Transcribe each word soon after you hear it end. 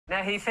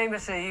He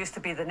famously used to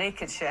be the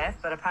naked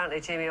chef, but apparently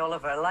Jamie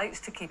Oliver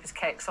likes to keep his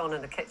kecks on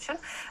in the kitchen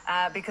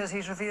because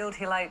he's revealed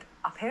he liked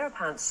a pair of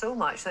pants so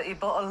much that he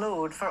bought a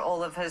load for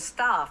all of his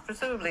staff,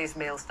 presumably his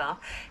male staff.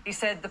 He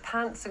said the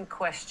pants in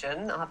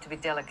question, I'll have to be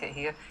delicate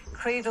here,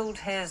 cradled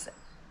his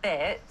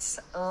bits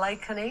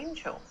like an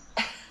angel.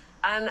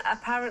 And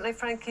apparently,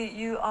 Frankie,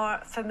 you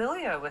are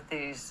familiar with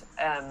these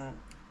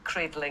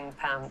cradling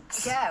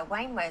pants. Yeah,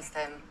 Wayne wears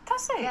them.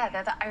 Does he? Yeah,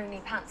 they're the only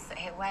pants that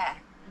he'll wear.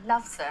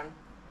 Loves them.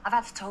 I've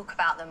had to talk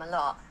about them a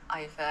lot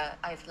over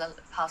the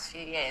past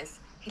few years.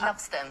 He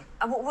loves them.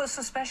 And what's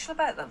so special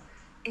about them?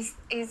 Is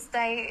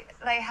they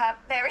have...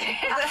 There he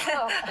is.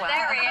 Oh, wow.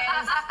 There he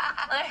is,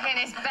 looking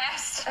his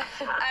best.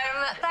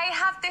 They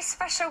have this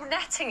special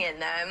netting in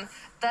them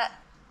that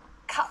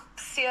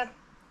cups your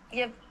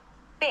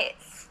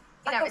bits.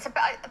 You know, it's a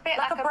bit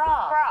like a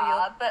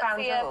bra but for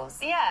your...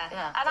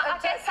 Yeah. And I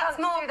guess that's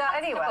more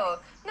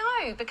comfortable.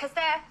 No, because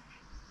they're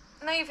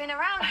moving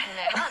around in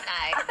it, aren't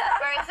they?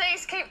 Whereas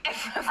these keep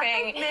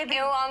everything in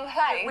one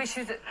place.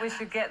 We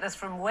should get this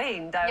from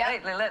Wayne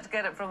directly. Yep. Let's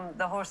get it from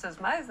the horse's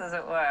mouth, as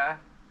it were.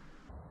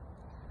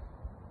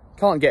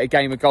 Can't get a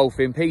game of golf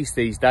in peace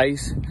these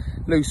days.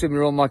 Loose women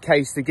are on my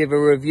case to give a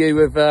review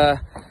of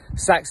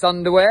Saxx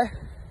underwear.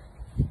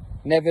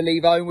 Never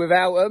leave home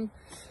without them.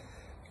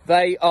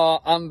 They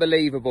are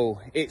unbelievable.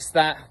 It's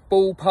that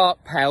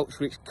ballpark pouch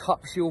which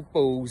cups your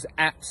balls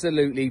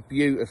absolutely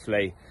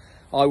beautifully.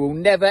 I will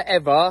never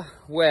ever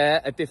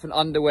wear a different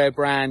underwear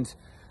brand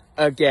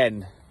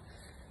again.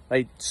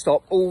 They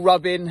stop all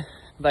rubbing.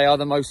 They are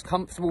the most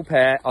comfortable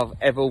pair I've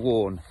ever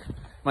worn.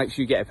 Make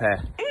sure you get a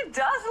pair. He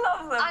does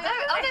love them. I know,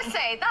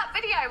 honestly, that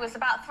video was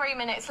about 3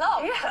 minutes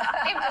long.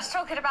 Yeah. Him just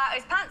talking about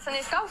his pants and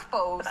his golf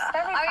balls.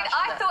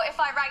 I thought if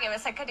I rang him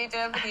and said, could you do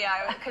a video?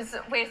 Because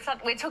we're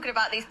talking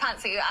about these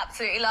pants that you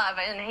absolutely love,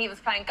 and he was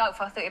playing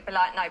golf, I thought he'd be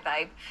like, no,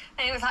 babe.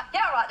 And he was like,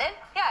 yeah, all right then.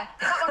 Yeah,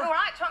 is that one all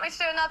right? Do you want me to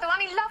do another one?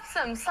 He loves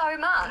them so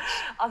much.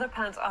 Other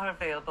pants are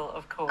available,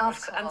 of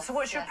course. And so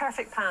what's your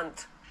perfect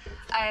pant?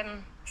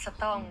 It's a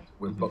thong.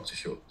 With boxer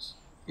shorts.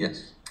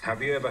 Yes.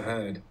 Have you ever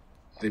heard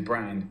the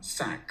brand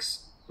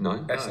Saxx?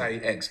 No.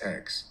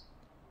 S-A-X-X.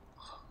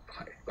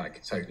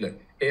 So look,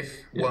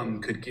 if one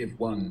could give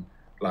one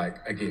like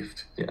a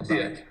gift, I'm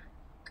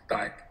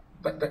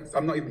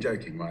not even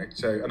joking, right?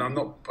 So, and I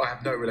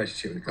have no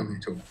relationship with the company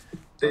at all. I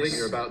think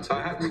you're about to.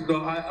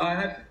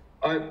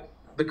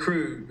 The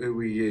crew who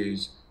we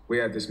use, we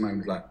had this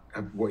moment like,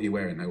 what are you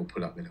wearing? They all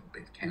pull up a little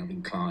bit,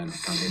 Calvin Klein,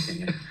 that kind of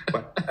thing.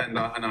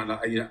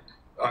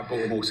 I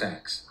bought them all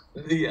Saxx.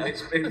 Yeah.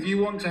 If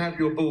you want to have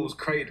your balls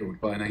cradled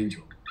by an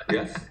angel,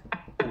 yes,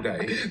 all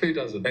day, who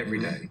doesn't? Every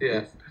day,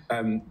 yeah.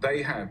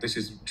 They have, this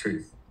is the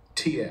truth,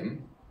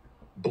 TM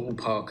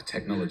ballpark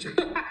technology.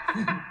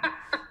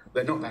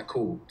 They're not that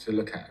cool to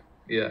look at.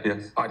 Yeah.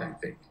 Yes. I don't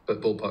think.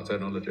 But ballpark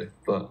technology.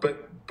 But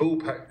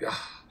ballpark.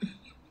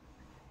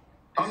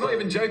 I'm not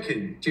even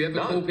joking. Do you ever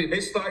call people?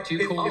 It's like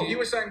if you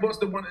were saying what's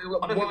one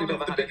of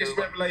the biggest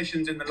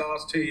revelations in the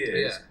last 2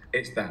 years,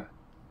 it's that.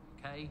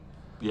 Okay.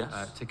 Yes.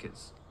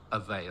 Tickets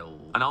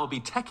available. And I'll be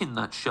teching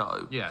that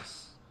show.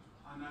 Yes.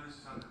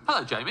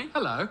 Hello, Jamie.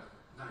 Hello.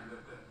 And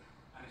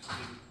it's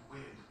really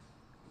weird.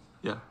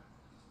 Yeah.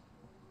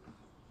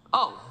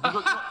 Oh, you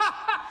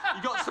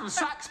got some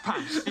Saxx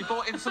pants. You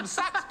bought in some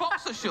Saxx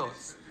boxer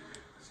shorts.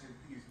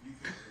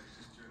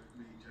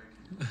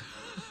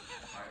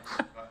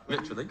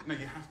 Literally. No,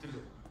 you have to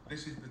look.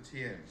 This is the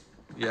TM.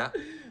 Yeah.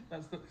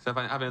 So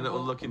having a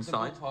little look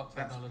inside.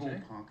 That's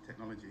ballpark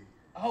technology.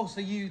 Oh,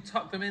 so you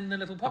tuck them in the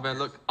little pocket?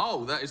 Having a look.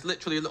 Oh, that is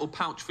literally a little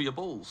pouch for your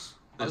balls.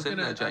 That's in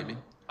there, Jamie.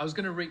 I was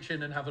going to reach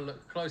in and have a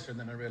look closer, and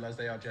then I realised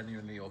they are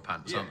genuinely your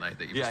pants, aren't they?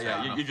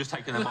 That You've just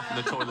taken them off in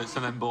the toilets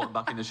and then brought them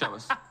back in to show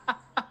us.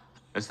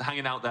 It's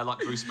hanging out there like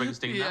Bruce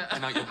Springsteen now.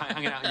 And now you're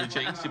hanging out in your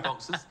jeans, your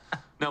boxers.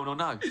 No one will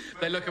know.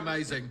 They look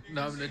amazing.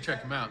 No, I'm going to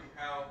check them out.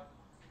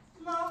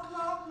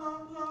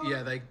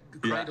 Yeah, they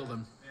cradle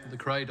them. The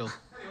cradle.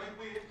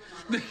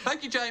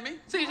 Thank you, Jamie.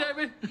 See you,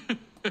 Jamie.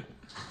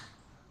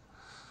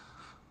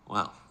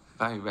 Well,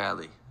 very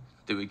rarely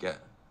do we get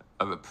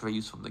a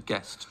reprise from the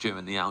guest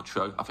during the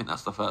outro. I think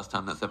that's the first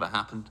time that's ever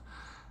happened.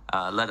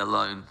 Let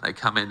alone they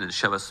come in and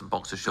show us some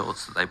boxer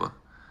shorts that they were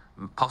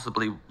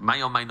possibly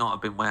may or may not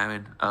have been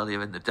wearing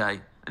earlier in the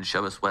day and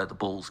show us where the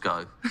balls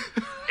go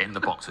in the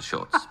boxer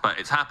shorts. But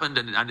it's happened,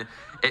 and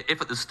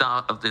if at the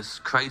start of this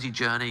crazy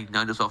journey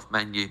known as Off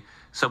Menu,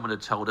 someone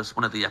had told us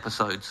one of the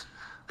episodes,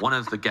 one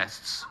of the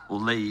guests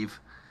will leave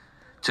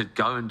to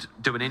go and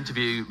do an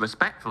interview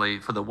respectfully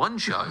for the one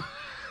show,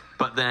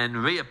 but then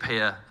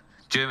reappear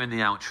during the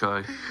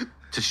outro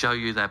to show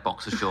you their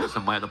boxer shorts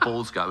and where the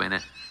balls go in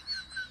it,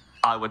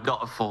 I would not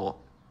have thought,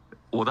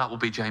 well, that will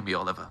be Jamie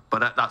Oliver.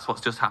 But that's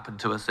what's just happened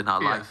to us in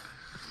our life.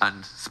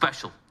 And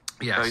special.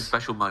 Yes. Very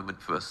special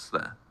moment for us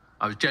there.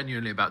 I was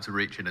genuinely about to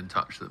reach in and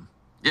touch them.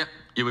 Yep.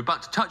 You were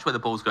about to touch where the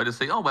balls go to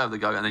see, where they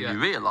go, and then you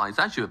realise,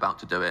 as you're about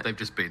to do it... They've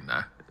just been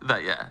there.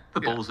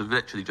 The balls have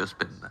literally just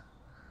been there.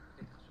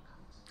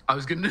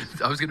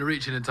 I was gonna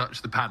reach in and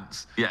touch the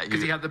pants. Yeah,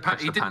 because he had the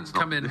pants. He didn't pants,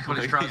 come not- in and pull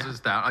his trousers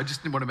down. I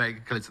just didn't want to make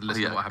it clear to the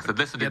listener Yeah, what happened.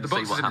 the listener He had the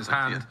didn't see boxes what in his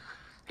happened, hand.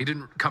 yeah. He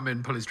didn't come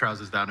in, pull his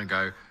trousers down, and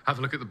go, "Have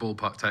a look at the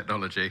ballpark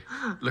technology.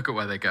 Look at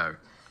where they go."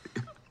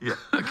 Yeah.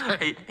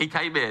 He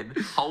came in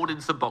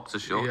holding some boxer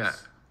shorts. Yeah.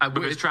 And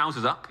with his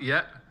trousers up.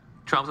 Yeah.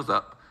 Trousers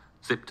up,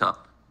 zipped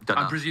up.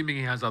 I'm presuming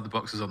he has other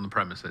boxes on the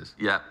premises.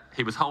 Yeah.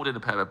 He was holding a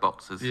pair of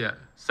boxers. Yeah.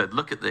 Said,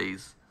 look at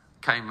these.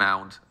 Came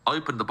round,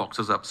 opened the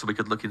boxes up so we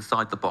could look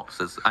inside the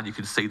boxes, and you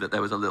could see that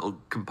there was a little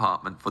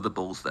compartment for the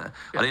balls there.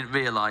 Yeah. I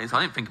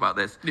didn't think about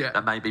this, Yeah.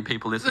 that maybe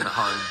people listening at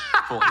home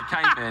thought he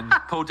came in,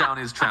 pulled down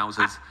his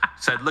trousers,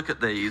 said, look at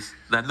these,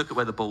 then look at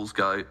where the balls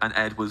go, and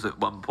Ed was at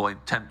one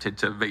point tempted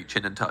to reach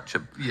in and touch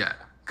them. Yeah.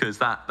 Because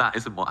that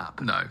isn't what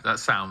happened. No, that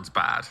sounds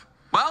bad.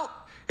 Well,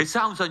 it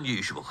sounds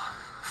unusual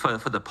for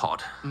the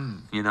pod.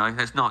 You know,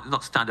 it's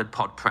not standard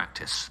pod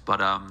practice, but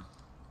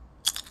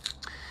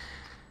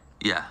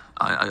yeah,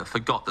 I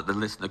forgot that the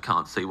listener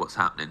can't see what's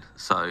happening,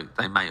 so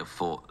they may have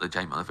thought that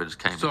Jamie Oliver just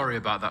came. Sorry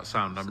about that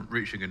sound. I'm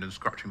reaching in and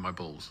scratching my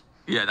balls.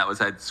 Yeah, that was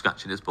Ed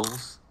scratching his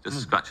balls,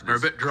 just scratching. They're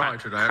his a bit dry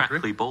today, actually.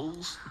 crackly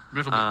balls. A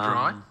little bit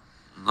dry.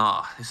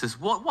 This is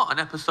what an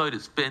episode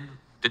it's been.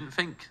 Didn't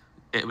think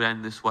it would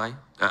end this way.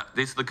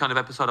 This is the kind of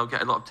episode I'll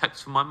get a lot of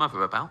texts from my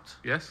mother about.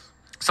 Yes.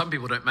 Some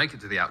people don't make it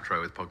to the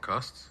outro with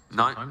podcasts.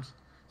 No. Sometimes.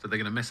 So they're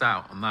going to miss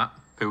out on that.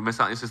 People miss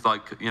out. This is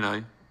like, you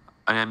know,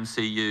 an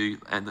MCU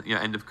and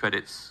end of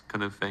credits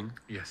kind of thing.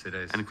 Yes, it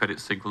is. End of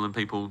credits sequel, and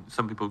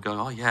some people go,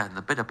 oh yeah, and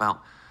the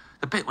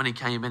bit when he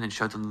came in and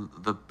showed them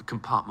the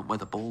compartment where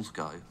the balls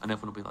go, and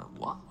everyone will be like,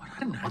 what? I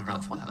didn't know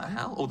that. What the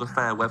hell? All the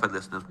fair weather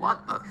listeners,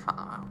 what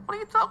are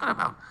you talking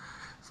about?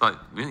 It's like,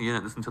 you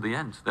didn't listen to the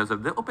end. There's a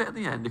little bit at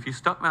the end. If you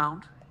stuck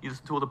round, you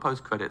listen to all the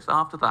post credits.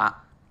 After that,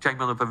 Jamie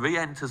Oliver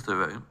re-enters the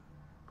room.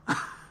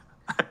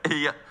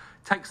 He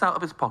takes out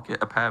of his pocket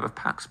a pair of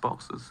Saxx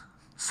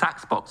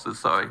boxers,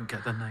 sorry.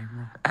 Get the name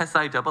wrong.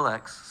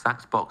 SAXX,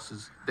 Saxx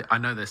boxers. I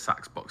know they're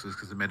Saxx boxers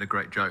because they made a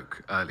great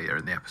joke earlier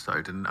in the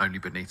episode and only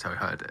Benito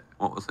heard it.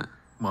 What was it?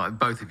 Well,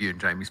 both of you and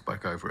Jamie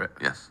spoke over it.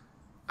 Yes.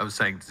 I was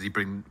saying, does he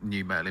bring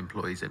new male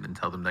employees in and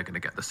tell them they're going to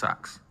get the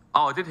Saxx?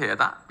 Oh, I did hear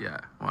that. Yeah.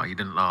 Well, you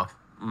didn't laugh.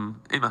 In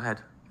my head.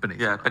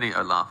 Benito. Yeah,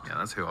 Benito laughed. Yeah,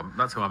 that's who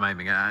I'm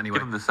aiming at anyway.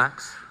 Give him the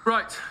Saxx.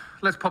 Right,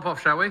 let's pop off,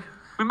 shall we?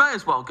 We may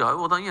as well go,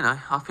 although, you know,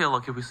 I feel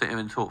like if we sit here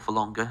and talk for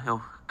longer,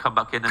 he'll come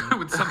back in and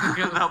With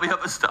something else. there'll be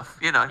other stuff,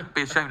 you know,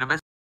 be ashamed to miss